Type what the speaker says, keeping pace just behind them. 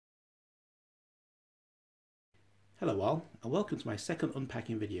Hello all, and welcome to my second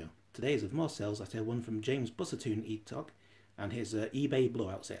unpacking video. Today is of more sales that I won from James Bussertoon eTalk and his eBay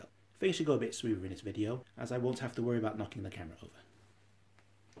blowout sale. Things should go a bit smoother in this video, as I won't have to worry about knocking the camera over.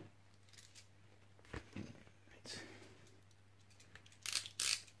 Right.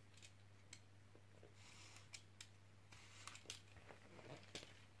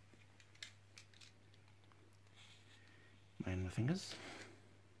 Mind my fingers.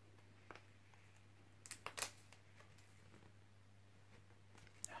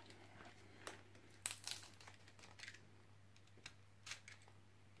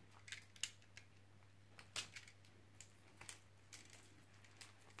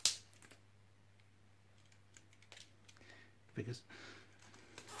 Figures.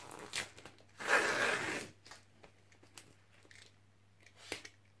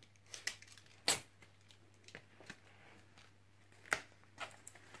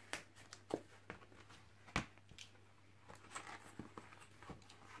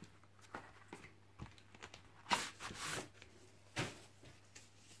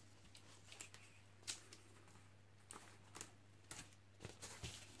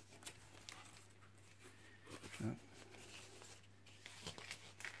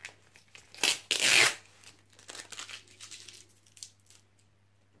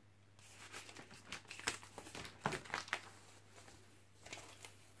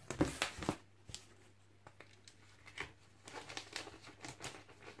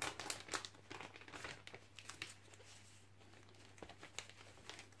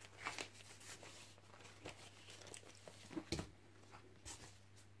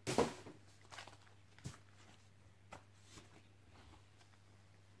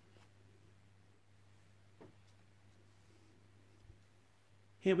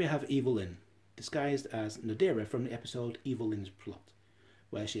 Here we have Evil Lynn, disguised as Nadira from the episode Evil Lynn's Plot,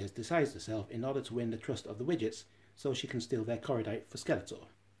 where she has disguised herself in order to win the trust of the Widgets so she can steal their Corridite for Skeletor.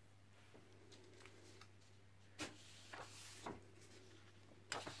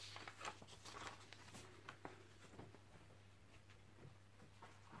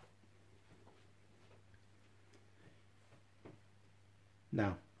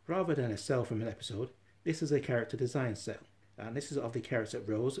 Now, rather than a cell from an episode, this is a character design cell. And this is of the character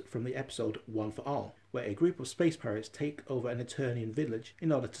Rose from the episode One for All, where a group of space pirates take over an Eternian village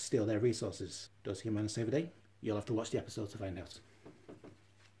in order to steal their resources. Does He-Man save a day? You'll have to watch the episode to find out.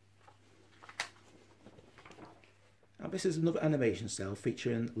 And this is another animation cell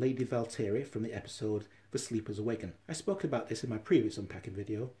featuring Lady Valkyrie from the episode The Sleepers Awaken. I spoke about this in my previous unpacking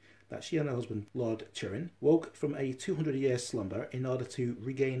video, that she and her husband, Lord Turin, woke from a 200-year slumber in order to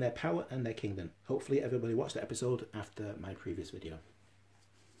regain their power and their kingdom. Hopefully everybody watched the episode after my previous video.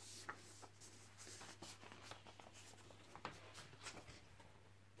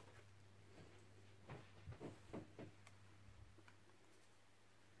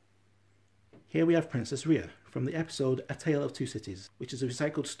 Here we have Princess Rhea from the episode A Tale of Two Cities, which is a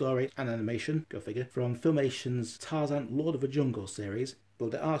recycled story and animation, go figure, from Filmation's Tarzan Lord of the Jungle series, but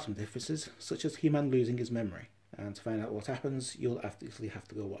there are some differences, such as He-Man losing his memory. And to find out what happens, you'll obviously have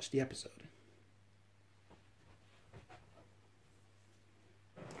to go watch the episode.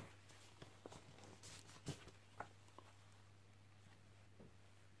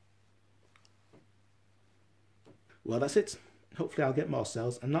 Well, that's it. Hopefully I'll get more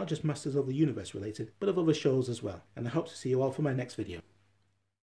cells, and not just Masters of the Universe related, but of other shows as well. And I hope to see you all for my next video.